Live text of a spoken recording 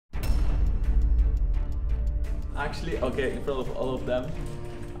actually, okay, in front of all of them,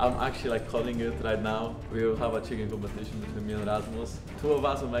 I'm actually like calling it right now. We will have a chicken competition between me and Rasmus. Two of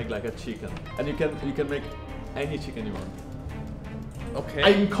us will make like a chicken. And you can make any chicken you want. Okay.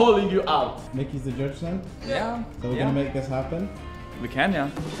 I'm calling you out. Mickey's the judge then? Yeah. So we're gonna make this happen? We can, yeah.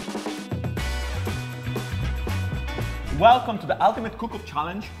 Welcome to the Ultimate Cook-Up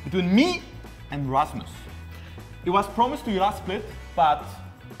Challenge between me and Rasmus. It was promised to be last split, but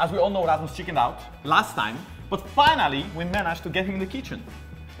as we all know, Rasmus chickened out last time. But finally, we managed to get him in the kitchen.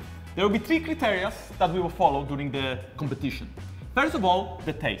 There will be 3 criteria that we will follow during the competition. First of all,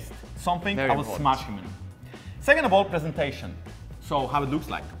 the taste. Something I will smash him in. Second of all, presentation. So how it looks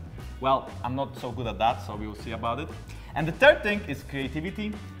like. Well, I'm not so good at that, so we will see about it. And the third thing is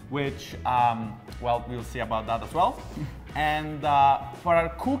creativity, which, well, we will see about that as well. And for our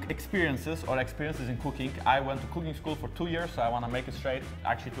cook experiences or experiences in cooking, I went to cooking school for 2 years, so I want to make it straight.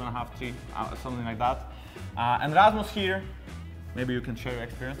 Actually 2.5, 3, something like that. And Rasmus here, maybe you can share your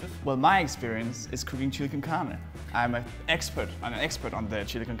experiences. Well, my experience is cooking chili con carne. I'm an expert on the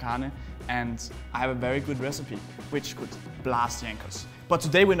chili con carne, and I have a very good recipe, which could blast Jankos. But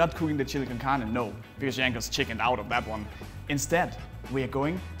today we're not cooking the chili con carne, no, because Jankos chickened out of that one. Instead, we are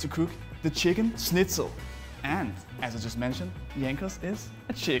going to cook the chicken schnitzel. And, as I just mentioned, Jankos is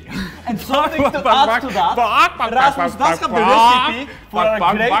a chicken. And something to add to that, Rasmus does have the recipe for a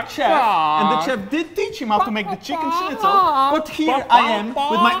great chef, and the chef did teach him how to make the chicken schnitzel, but here I am with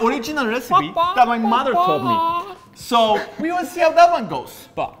my original recipe that my mother taught me. So, we will see how that one goes.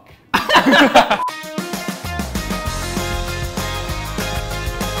 Fuck.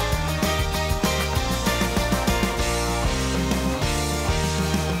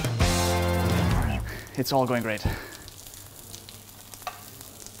 It's all going great.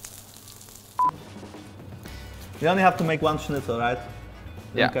 You only have to make one schnitzel, right?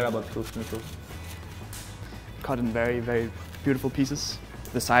 You Yeah. don't care about 2 schnitzels. Cut in very, very beautiful pieces.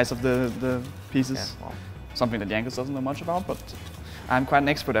 The size of the pieces. Yeah, wow. Something that Jankos doesn't know much about, but I'm quite an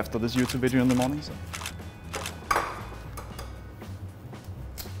expert after this YouTube video in the morning. So.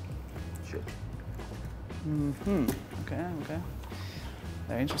 Sure. Okay, okay.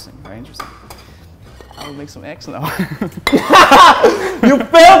 Very interesting, very interesting. I will make some eggs now. You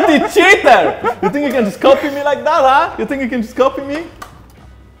filthy cheater! You think you can just copy me like that, huh? You think you can just copy me?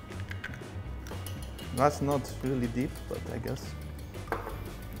 That's not really deep, but I guess.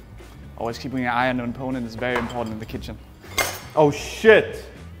 Always keeping an eye on an opponent is very important in the kitchen. Oh shit!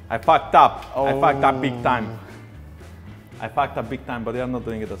 I fucked up. I Oh. fucked up big time. I fucked up big time, but they are not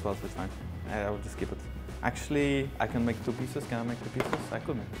doing it as well this time. I will just keep it. Actually, I can make 2 pieces. Can I make 2 pieces? I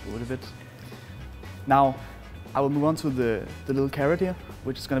could make A little bit. Now, I will move on to the little carrot here,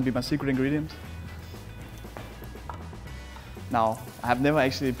 which is going to be my secret ingredient. Now, I have never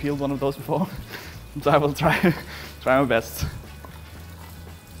actually peeled one of those before, so I will try my best.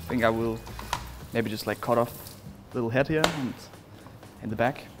 I think I will maybe just like cut off the little head here and in the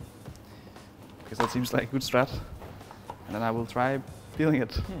back, because that seems like a good strat. And then I will try peeling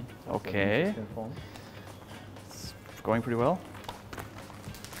it. Okay, it's going pretty well.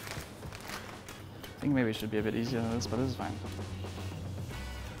 I think maybe it should be a bit easier than this, but this is fine.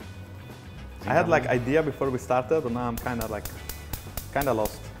 I had like idea before we started, but now I'm kind of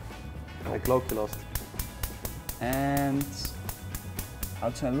lost. Like low-key lost. And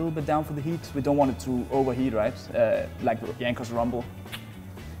I'll turn a little bit down for the heat. We don't want it to overheat, right? Like Jankos Rumble.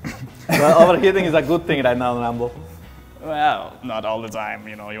 Well, overheating is a good thing right now, Rambo. Well, not all the time,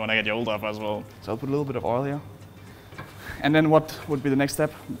 you know, you want to get your old up as well. So I'll put a little bit of oil here. And then what would be the next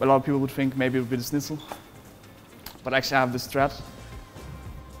step? A lot of people would think maybe it would be the schnitzel. But actually I have this strat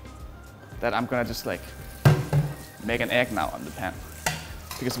that I'm gonna just like make an egg now on the pan,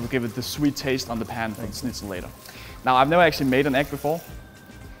 because it will give it the sweet taste on the pan for the schnitzel later. Now I've never actually made an egg before,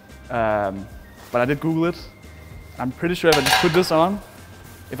 but I did Google it. I'm pretty sure if I just put this on,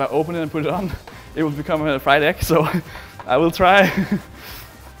 if I open it and put it on, it will become a fried egg, so I will try.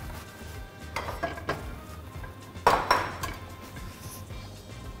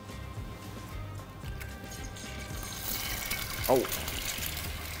 Oh.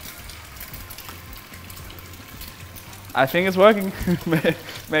 I think it's working,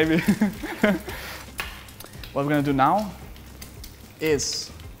 maybe. What we're gonna do now is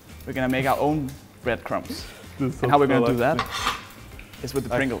we're gonna make our own breadcrumbs. And how we're gonna do that is with the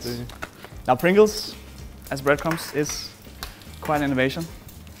Pringles. Now Pringles as breadcrumbs is quite an innovation,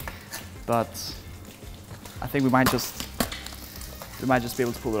 but I think we might just be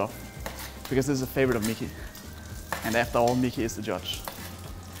able to pull it off, because this is a favorite of Mickey. And after all, Mickey is the judge.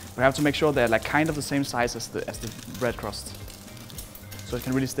 We have to make sure they're like kind of the same size as the bread crust, so it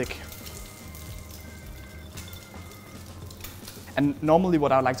can really stick. And normally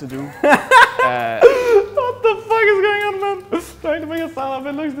what I would like to do... What the fuck is going on, man? Trying to make a salad,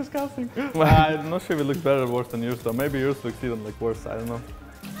 it looks disgusting. I'm not sure if it looks better or worse than yours though. Maybe yours looks even like worse, I don't know.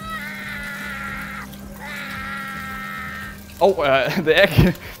 Oh, the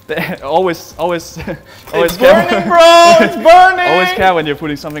egg. Always It's care. burning, bro! It's burning! Always care when you're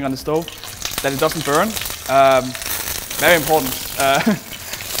putting something on the stove that it doesn't burn. Very important.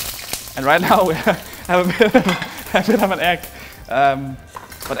 And right now we have a bit of an egg.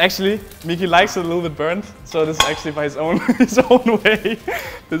 But actually, Miki likes it a little bit burnt, so this is actually by his own way.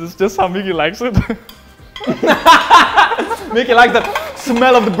 This is just how Miki likes it. Miki likes that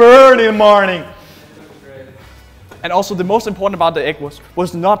smell of the burn in the morning. And also, the most important about the egg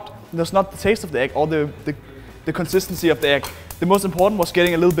was not the taste of the egg or the consistency of the egg. The most important was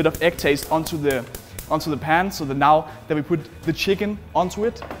getting a little bit of egg taste onto the pan, so that now that we put the chicken onto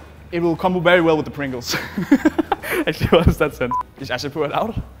it, it will come very well with the Pringles. Actually, what does that sense? I should pour it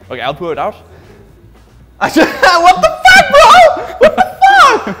out? Okay, I'll pour it out. What the fuck, bro? What the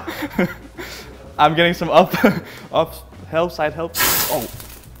fuck? I'm getting some side help. Oh.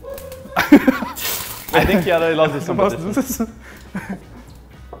 I think he already lost this competition.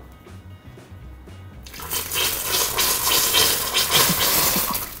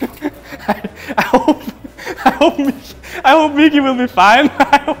 I hope Miki will be fine.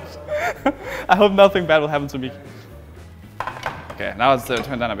 I hope nothing bad will happen to Miki. Okay, now it's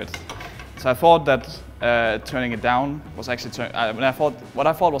turned down a bit. So I thought that turning it down was actually what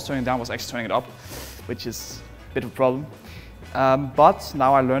I thought was turning it down was actually turning it up, which is a bit of a problem. But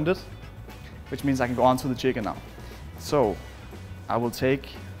now I learned it, which means I can go on to the chicken now. So I will take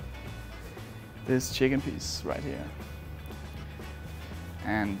this chicken piece right here,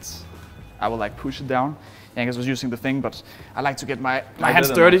 and I will like push it down. Jankos was using the thing, but I like to get my hands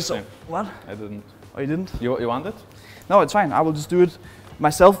dirty. So what? I didn't. Oh, you didn't? You want it? No, it's fine. I will just do it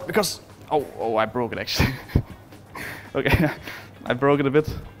myself because oh, I broke it actually. Okay, I broke it a bit,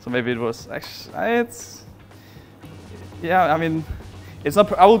 so maybe it was actually yeah. I mean, it's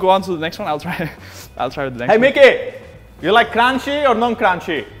not. I will go on to the next one. I'll try with the next. Hey, one. Miki, you like crunchy or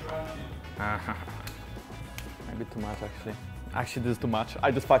non-crunchy? Maybe too much actually. Actually, this is too much.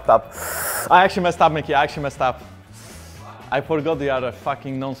 I just fucked up. I actually messed up, Miki. I actually messed up. I forgot the other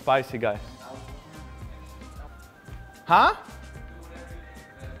fucking non-spicy guy. Huh?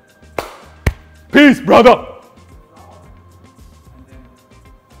 Peace, brother!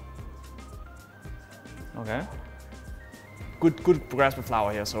 Okay. Good grasp of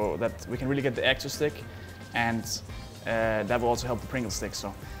flour here, so that we can really get the egg to stick, and that will also help the Pringles stick.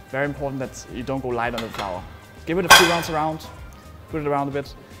 So very important that you don't go light on the flour. Give it a few rounds around. Put it around a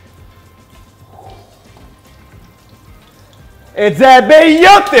bit. It's a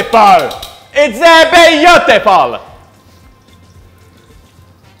beautiful! It's a beautiful!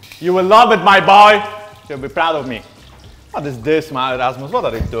 You will love it, my boy. You'll be proud of me. What is this, my Rasmus? What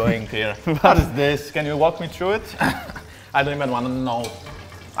are you doing here? What is this? Can you walk me through it? I don't even want to know.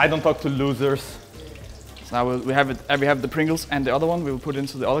 I don't talk to losers. So now we have the Pringles and the other one. We will put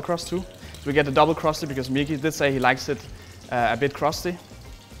into the other crust too. So we get the double crusty because Miki did say he likes it a bit crusty.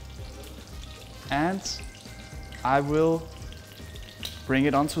 And I will bring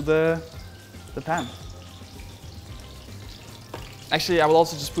it onto the pan. Actually, I will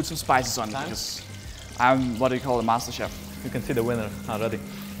also just put some spices on it because I'm what do you call a master chef. You can see the winner already.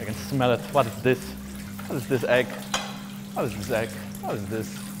 I can smell it. What is this? What is this egg? What is this egg? What is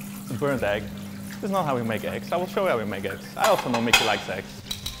this? It's a burnt egg. This is not how we make eggs. I will show you how we make eggs. I also know Miki likes eggs.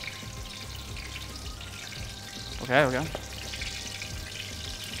 Okay.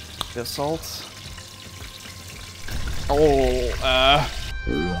 There's salt. Oh, I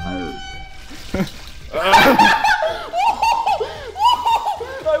won.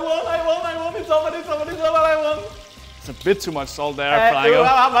 It's over, I won. It's a bit too much salt there, Flago.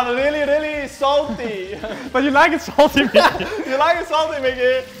 But really salty. But you like it salty, Miki. You like it salty,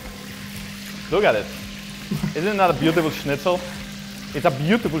 Miki. Look at it. Isn't that a beautiful schnitzel? It's a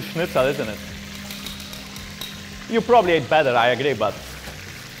beautiful schnitzel, isn't it? You probably ate better, I agree, but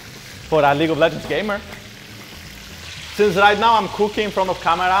for a League of Legends gamer, since right now I'm cooking in front of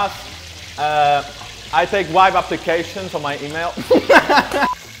cameras, I take web applications on my email.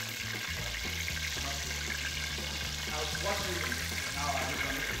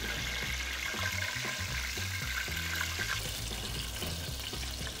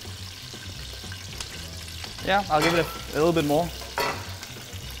 Yeah, I'll give it a little bit more.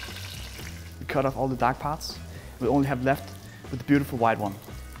 We cut off all the dark parts. We only have left with the beautiful white one.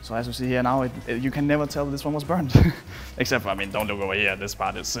 So as you see here now, you can never tell this one was burned. Except for, I mean, don't look over here. This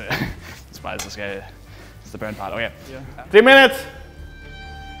part is, It's the burnt part. Okay. Yeah. 3 minutes!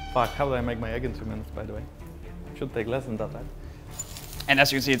 Fuck, how do I make my egg in 2 minutes, by the way? Should take less than that, right? And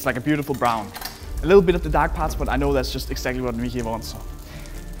as you can see, it's like a beautiful brown. A little bit of the dark parts, but I know that's just exactly what Miki wants, so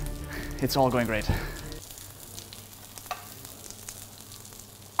it's all going great.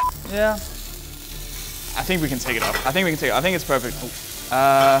 Yeah. I think we can take it off. I think it's perfect.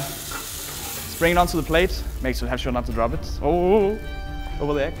 Let's bring it onto the plate. Make sure not to drop it. Oh,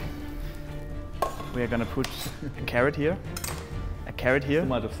 over the egg. We are gonna put a carrot here. A carrot here. Too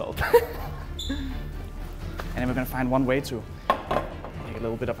much of salt. And then we're gonna find one way to make a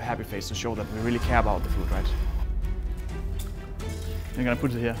little bit of a happy face to show that we really care about the food, right? We're gonna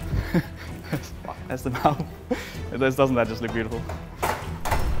put it here. That's the mouth. Doesn't that just look beautiful?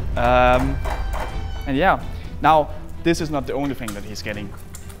 And yeah, now this is not the only thing that he's getting,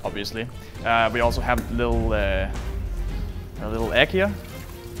 obviously. We also have a little egg here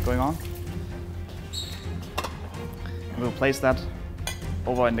going on. And we'll place that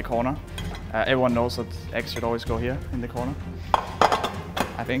over in the corner. Everyone knows that eggs should always go here in the corner,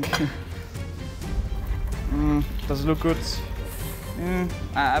 I think. Does it look good?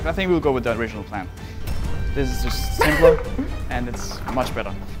 I think we'll go with the original plan. This is just simpler and it's much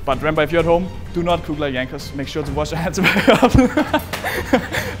better. But remember, if you're at home, do not cook like Jankos. Make sure to wash your hands very often.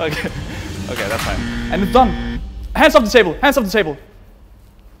 Okay, that's fine. And it's done. Hands off the table, hands off the table.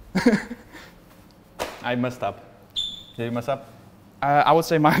 I messed up. Did you mess up? I would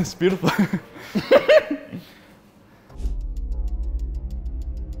say mine is beautiful.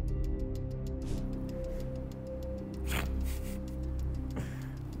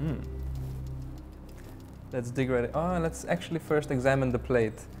 Let's dig right in. Oh, let's actually first examine the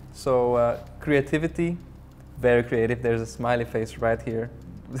plate. So creativity, very creative. There's a smiley face right here.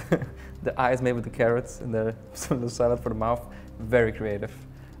 The eyes made with the carrots and the salad for the mouth, very creative.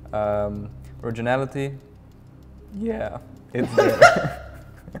 Originality, yeah, it's there.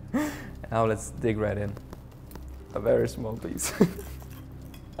 Now let's dig right in. A very small piece.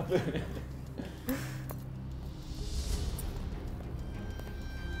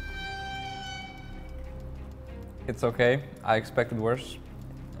 It's okay. I expected worse.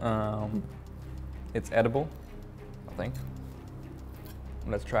 It's edible, I think.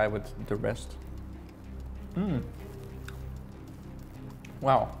 Let's try with the rest.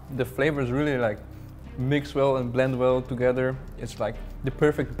 Wow, the flavors really like mix well and blend well together. It's like the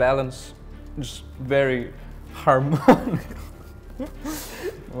perfect balance, just very harmonic.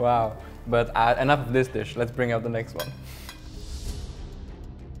 Wow, but enough of this dish. Let's bring out the next one.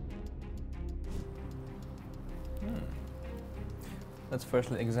 Let's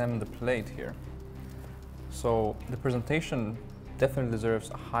firstly examine the plate here. So the presentation definitely deserves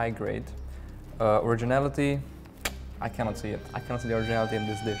a high grade. Originality, I cannot see it. I cannot see the originality in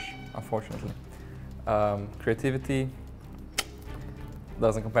this dish, unfortunately. Creativity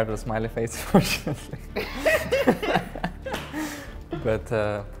doesn't compare to the smiley face, unfortunately. But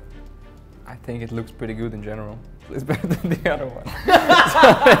I think it looks pretty good in general. It's better than the other one.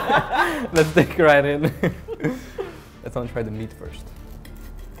 So, let's dig right in. Let's only try the meat first.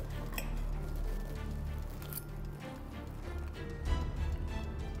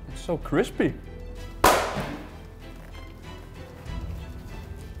 It's so crispy.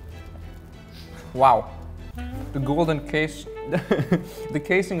 Wow. The golden case, the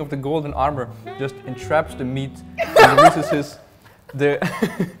casing of the golden armor just entraps the meat and releases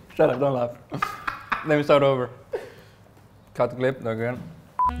shut up, don't laugh. Let me start over. Cut the clip, again.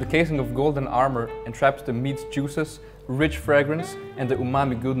 The casing of golden armor entraps the meat's juices, rich fragrance, and the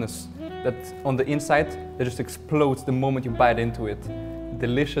umami goodness that on the inside that just explodes the moment you bite into it.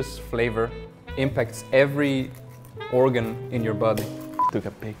 Delicious flavor impacts every organ in your body. Took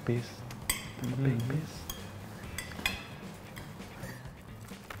a big piece. Took a big piece.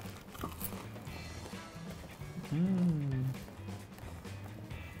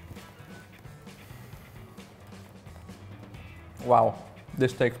 Wow,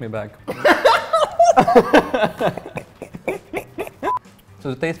 this takes me back. So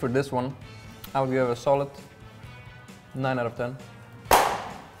the taste for this one, I would give a solid 9 out of 10.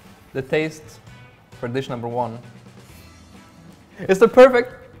 The taste for dish number 1 is the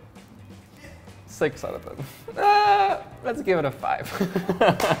perfect 6 out of 10. Let's give it a 5.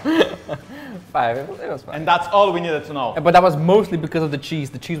 5, it was fine. And that's all we needed to know. But that was mostly because of the cheese.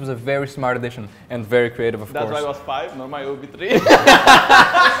 The cheese was a very smart addition and very creative, of That's course. why it was 5, normally it would be 3.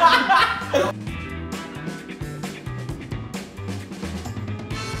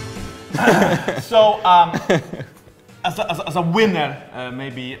 So, as a winner,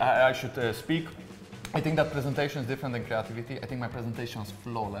 maybe I should speak. I think that presentation is different than creativity. I think my presentation is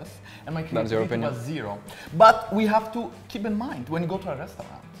flawless and my That's your creativity opinion. was 0. But we have to keep in mind when you go to a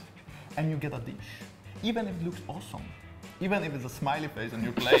restaurant and you get a dish, even if it looks awesome, even if it's a smiley face on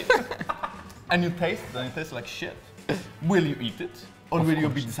your plate, and you taste it and it tastes like shit, will you eat it or will you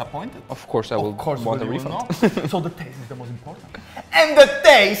be disappointed? Of course, I will want a will you refund. not. So the taste is the most important. And the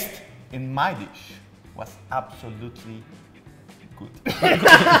taste in my dish was absolutely good.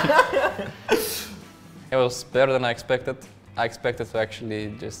 It was better than I expected. I expected to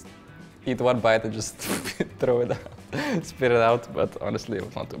actually just eat one bite and just throw it out, spit it out, but honestly it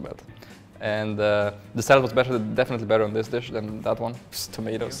was not too bad. And the salad was definitely better on this dish than that one. Just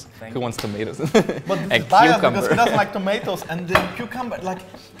tomatoes. Who wants tomatoes? But this And is biased because cucumber. he doesn't like tomatoes and the cucumber. Like,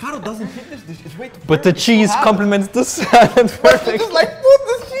 Caro doesn't hit this dish. It's way too But the burnt, it's cheese too hard. complements the salad But you perfect. just like put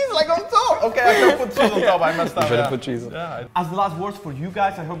the cheese like on top. Okay, I can put cheese on top. I messed up. You should have yeah. put cheese on. Yeah. As the last words for you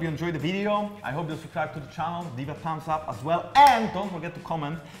guys, I hope you enjoyed the video. I hope you subscribe to the channel, leave a thumbs up as well, and don't forget to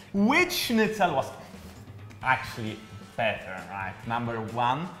comment which schnitzel was actually better, right? Number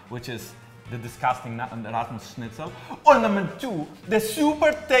 1, which is the disgusting Rasmus schnitzel, or number 2, the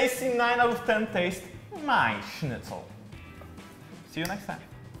super tasty 9 out of 10 taste my schnitzel. See you next time.